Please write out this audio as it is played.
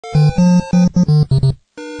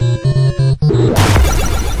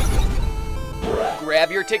Grab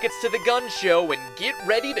your tickets to the gun show and get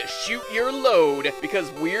ready to shoot your load, because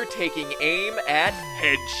we're taking aim at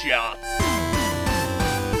headshots.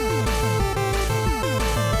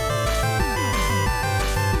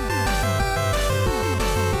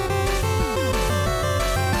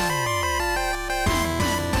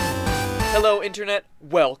 Hello Internet,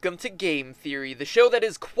 welcome to Game Theory, the show that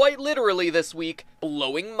is quite literally this week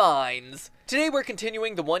blowing minds. Today we're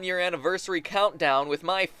continuing the 1-year anniversary countdown with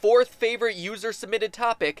my 4th favorite user-submitted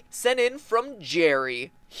topic, sent in from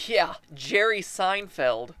Jerry. Yeah, Jerry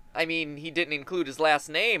Seinfeld. I mean, he didn't include his last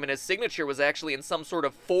name, and his signature was actually in some sort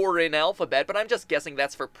of foreign alphabet, but I'm just guessing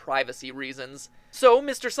that's for privacy reasons. So,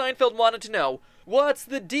 Mr. Seinfeld wanted to know, what's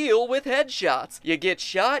the deal with headshots? You get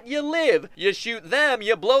shot, you live. You shoot them,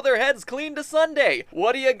 you blow their heads clean to Sunday.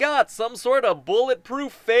 What do you got, some sort of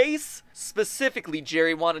bulletproof face? Specifically,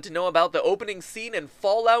 Jerry wanted to know about the opening scene in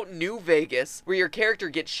Fallout New Vegas, where your character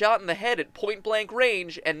gets shot in the head at point-blank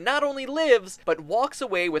range and not only lives, but walks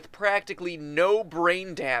away with practically no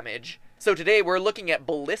brain damage. So today we're looking at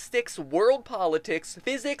ballistics, world politics,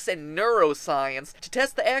 physics, and neuroscience to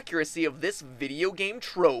test the accuracy of this video game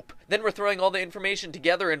trope. Then we're throwing all the information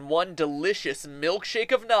together in one delicious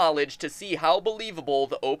milkshake of knowledge to see how believable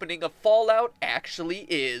the opening of Fallout actually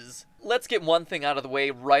is. Let's get one thing out of the way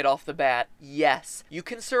right off the bat. Yes, you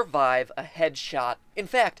can survive a headshot. In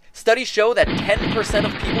fact, studies show that 10%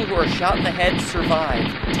 of people who are shot in the head survive.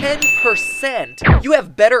 10%! You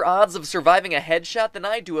have better odds of surviving a headshot than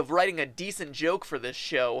I do of writing a decent joke for this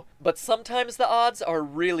show. But sometimes the odds are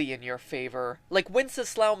really in your favor. Like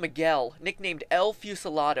Wenceslao Miguel, nicknamed El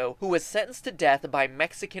Fusilado, who was sentenced to death by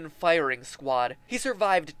Mexican firing squad. He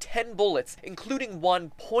survived 10 bullets, including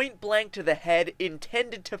one point blank to the head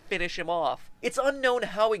intended to finish him off. It's unknown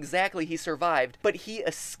how exactly he survived, but he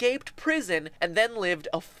escaped prison and then lived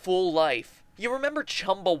a full life. You remember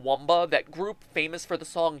Chumbawamba, that group famous for the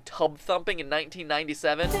song Tub Thumping in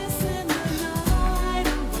 1997?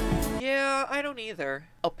 Yeah, I don't either.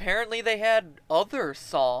 Apparently they had other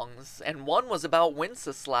songs, and one was about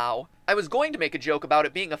Wenceslao. I was going to make a joke about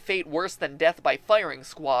it being a fate worse than death by firing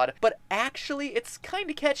squad, but actually it's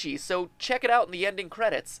kinda catchy, so check it out in the ending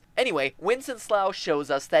credits. Anyway, Wenceslao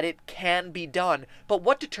shows us that it can be done, but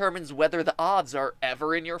what determines whether the odds are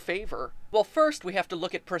ever in your favor? Well, first we have to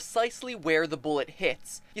look at precisely where the bullet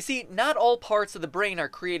hits. You see, not all parts of the brain are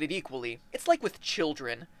created equally. It's like with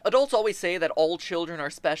children. Adults always say that all children are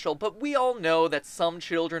special, but we all know that some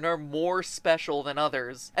children are more special than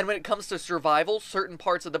others. And when it comes to survival, certain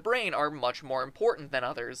parts of the brain are much more important than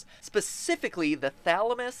others. Specifically, the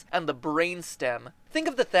thalamus and the brainstem. Think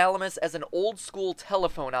of the thalamus as an old-school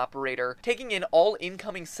telephone operator, taking in all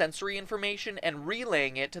incoming sensory information and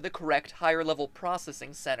relaying it to the correct higher-level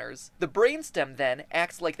processing centers. The brainstem then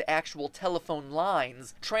acts like the actual telephone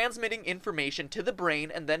lines, transmitting information to the brain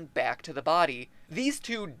and then back to the body. These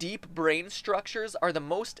two deep brain structures are the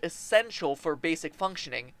most essential for basic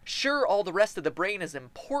functioning. Sure, all the rest of the brain is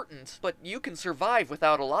important, but you can survive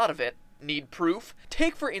without a lot of it. Need proof?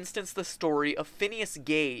 Take for instance the story of Phineas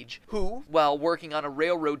Gage, who, while working on a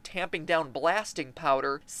railroad tamping down blasting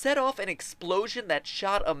powder, set off an explosion that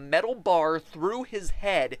shot a metal bar through his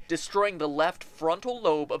head, destroying the left frontal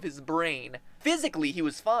lobe of his brain. Physically, he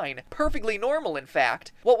was fine. Perfectly normal, in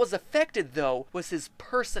fact. What was affected, though, was his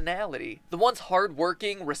personality. The once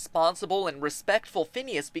hard-working, responsible, and respectful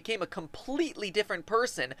Phineas became a completely different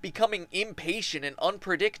person, becoming impatient and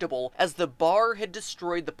unpredictable, as the bar had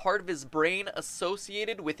destroyed the part of his brain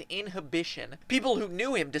associated with inhibition. People who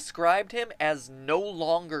knew him described him as no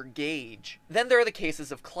longer Gage. Then there are the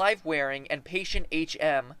cases of Clive Waring and patient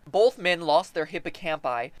HM. Both men lost their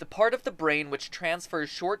hippocampi, the part of the brain which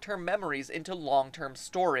transfers short-term memories into long-term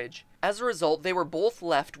storage. As a result, they were both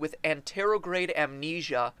left with anterograde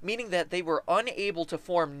amnesia, meaning that they were unable to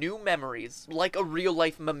form new memories, like a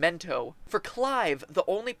real-life memento. For Clive, the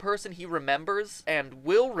only person he remembers, and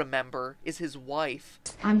will remember, is his wife.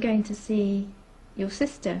 I'm going to see your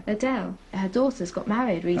sister, Adele. Her daughter's got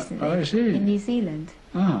married recently in New Zealand.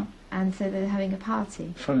 Ah. And so they're having a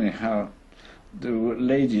party. Funny how the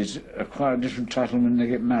ladies acquire a different title when they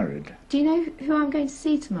get married. Do you know who I'm going to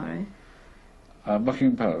see tomorrow?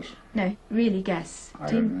 Buckingham Palace? No, really guess. I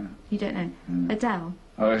don't know. You don't know? Mm. Adele.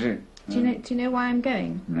 Oh, I see. Do you know why I'm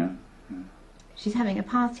going? No. No. She's having a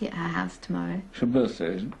party at her house tomorrow. It's her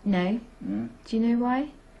birthday, isn't it? No. No. Do you know why?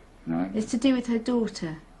 No. It's to do with her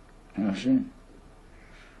daughter. Oh, I see.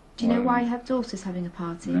 Do you know why her daughter's having a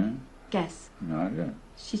party? No. Guess. No, I don't.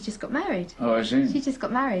 She's just got married. Oh, I see. She just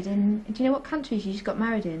got married in... Do you know what country she just got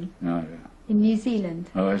married in? No, I don't. In New Zealand.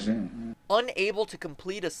 Oh, I see. unable to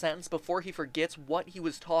complete a sentence before he forgets what he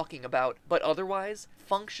was talking about, but otherwise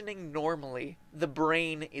functioning normally. The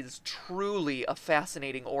brain is truly a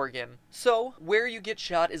fascinating organ. So, where you get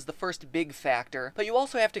shot is the first big factor, but you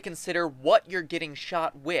also have to consider what you're getting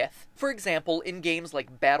shot with. For example, in games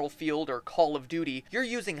like Battlefield or Call of Duty, you're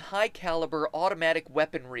using high-caliber automatic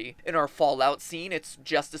weaponry. In our Fallout scene, it's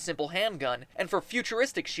just a simple handgun. And for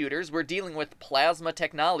futuristic shooters, we're dealing with plasma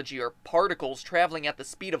technology or particles traveling at the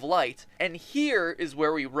speed of light. And here is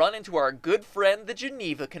where we run into our good friend the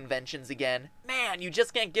Geneva Conventions again. Man, you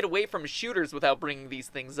just can't get away from shooters without bringing these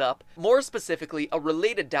things up. More specifically, a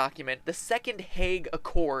related document, the Second Hague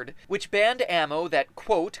Accord, which banned ammo that,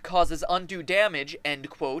 quote, causes undue damage, end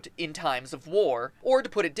quote, in times of war. Or to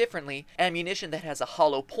put it differently, ammunition that has a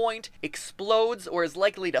hollow point, explodes, or is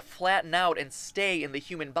likely to flatten out and stay in the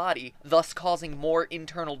human body, thus causing more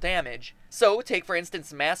internal damage. So, take for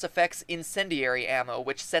instance Mass Effect's incendiary ammo,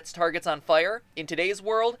 which sets targets on fire. In today's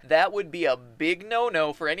world, that would be a big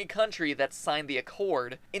no-no for any country that signed the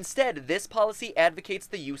Accord. Instead, this policy advocates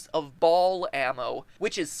the use of ball ammo,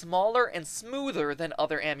 which is smaller and smoother than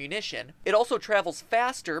other ammunition. It also travels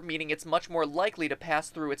faster, meaning it's much more likely to pass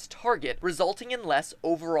through its target, resulting in less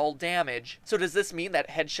overall damage. So does this mean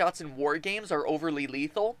that headshots in war games are overly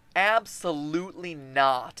lethal? Absolutely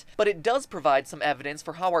not. But it does provide some evidence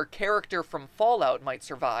for how our character from Fallout might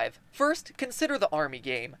survive. First, consider the army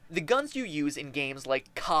game. The guns you use in games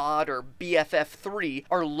like COD or BFF3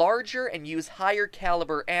 are larger and use higher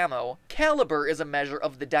caliber ammo. Caliber is a measure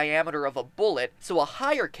of the diameter of a bullet, so a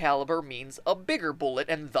higher caliber means a bigger bullet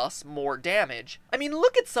and thus more damage. I mean,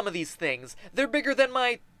 look at some of these things. They're bigger than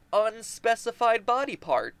my unspecified body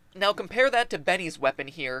part. Now compare that to Benny's weapon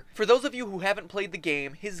here. For those of you who haven't played the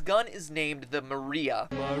game, his gun is named the Maria.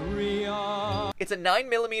 It's a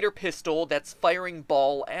 9mm pistol that's firing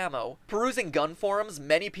ball ammo. Perusing gun forums,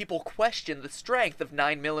 many people question the strength of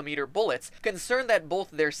 9mm bullets, concerned that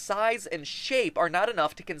both their size and shape are not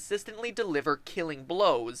enough to consistently deliver killing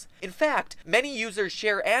blows. In fact, many users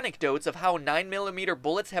share anecdotes of how 9mm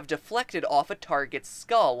bullets have deflected off a target's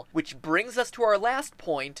skull, which brings us to our last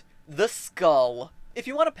point, the skull. If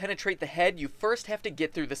you want to penetrate the head, you first have to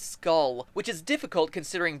get through the skull, which is difficult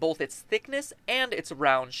considering both its thickness and its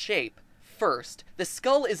round shape. First, the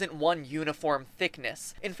skull isn't one uniform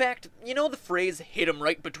thickness. In fact, you know the phrase, hit 'em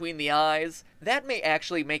right between the eyes? That may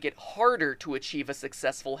actually make it harder to achieve a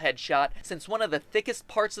successful headshot, since one of the thickest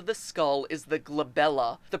parts of the skull is the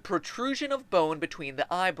glabella, the protrusion of bone between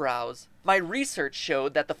the eyebrows. My research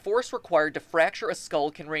showed that the force required to fracture a skull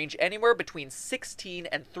can range anywhere between 16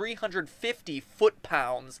 and 350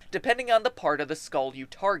 foot-pounds, depending on the part of the skull you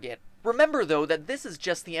target. Remember though that this is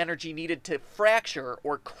just the energy needed to fracture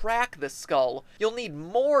or crack the skull. You'll need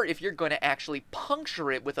more if you're going to actually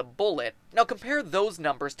puncture it with a bullet. Now compare those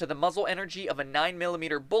numbers to the muzzle energy of a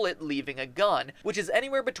 9mm bullet leaving a gun, which is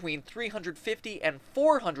anywhere between 350 and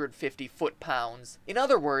 450 foot-pounds. In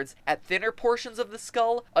other words, at thinner portions of the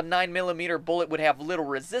skull, a 9mm bullet would have little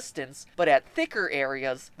resistance, but at thicker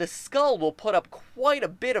areas, the skull will put up quite a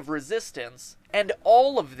bit of resistance. And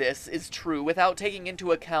all of this is true without taking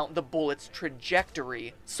into account the bullet's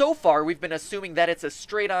trajectory. So far, we've been assuming that it's a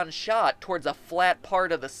straight-on shot towards a flat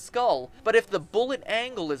part of the skull, but if the bullet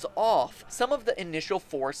angle is off, some of the initial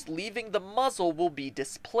force leaving the muzzle will be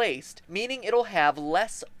displaced, meaning it'll have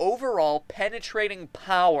less overall penetrating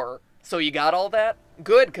power. So you got all that?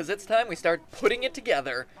 Good, because it's time we start putting it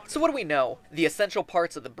together. So what do we know? The essential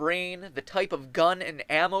parts of the brain, the type of gun and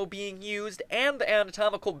ammo being used, and the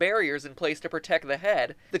anatomical barriers in place to protect the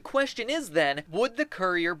head. The question is then, would the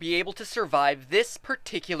courier be able to survive this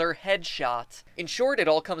particular headshot? In short, it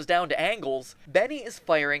all comes down to angles. Benny is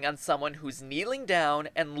firing on someone who's kneeling down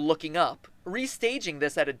and looking up. Restaging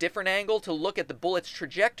this at a different angle to look at the bullet's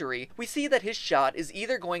trajectory, we see that his shot is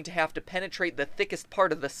either going to have to penetrate the thickest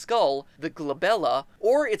part of the skull, the glabella,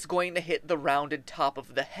 or it's going to hit the rounded top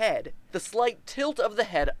of the head. The slight tilt of the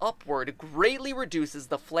head upward greatly reduces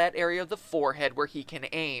the flat area of the forehead where he can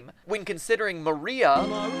aim. When considering Maria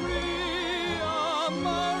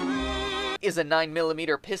is a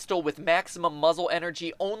 9mm pistol with maximum muzzle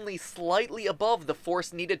energy only slightly above the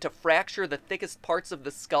force needed to fracture the thickest parts of the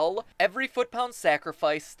skull, every foot-pound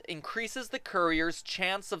sacrificed increases the courier's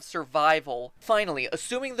chance of survival. Finally,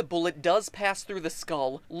 assuming the bullet does pass through the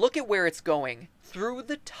skull, look at where it's going. Through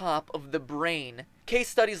the top of the brain. Case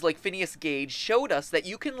studies like Phineas Gage showed us that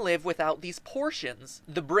you can live without these portions.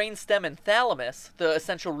 The brainstem and thalamus, the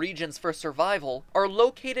essential regions for survival, are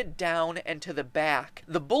located down and to the back.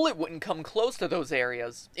 The bullet wouldn't come close to those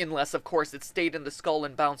areas, unless of course it stayed in the skull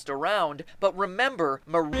and bounced around, but remember,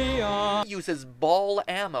 Maria uses ball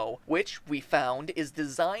ammo, which we found is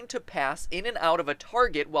designed to pass in and out of a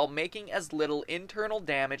target while making as little internal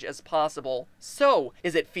damage as possible. So,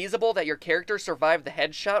 is it feasible that your character survived the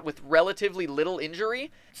headshot with relatively little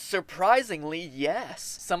injury? Surprisingly,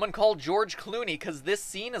 yes. Someone called George Clooney because this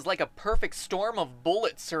scene is like a perfect storm of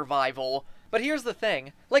bullet survival. But here's the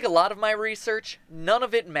thing, like a lot of my research, none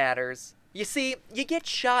of it matters. You see, you get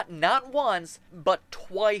shot not once, but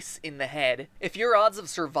twice in the head. If your odds of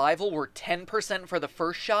survival were 10% for the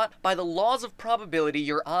first shot, by the laws of probability,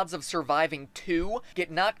 your odds of surviving 2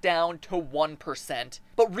 get knocked down to 1%.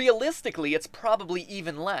 But realistically, it's probably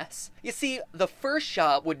even less. You see, the first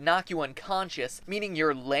shot would knock you unconscious, meaning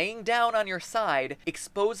you're laying down on your side,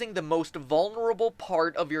 exposing the most vulnerable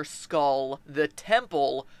part of your skull, the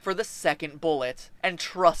temple, for the second bullet. And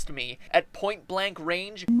trust me, at point-blank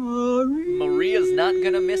range, Maria's not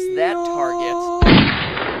gonna miss that target.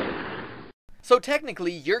 So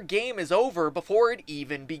technically, your game is over before it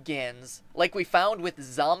even begins. Like we found with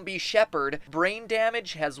Zombie Shepherd, brain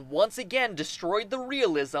damage has once again destroyed the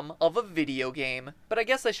realism of a video game. But I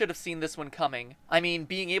guess I should have seen this one coming. I mean,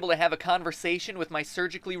 being able to have a conversation with my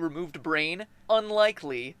surgically removed brain?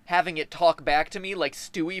 Unlikely. Having it talk back to me like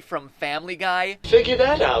Stewie from Family Guy? Figured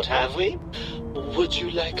that out, have we? Would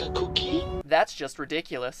you like a cookie? That's just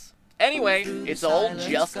ridiculous. Anyway, it's all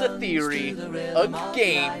just a theory. A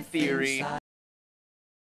game theory.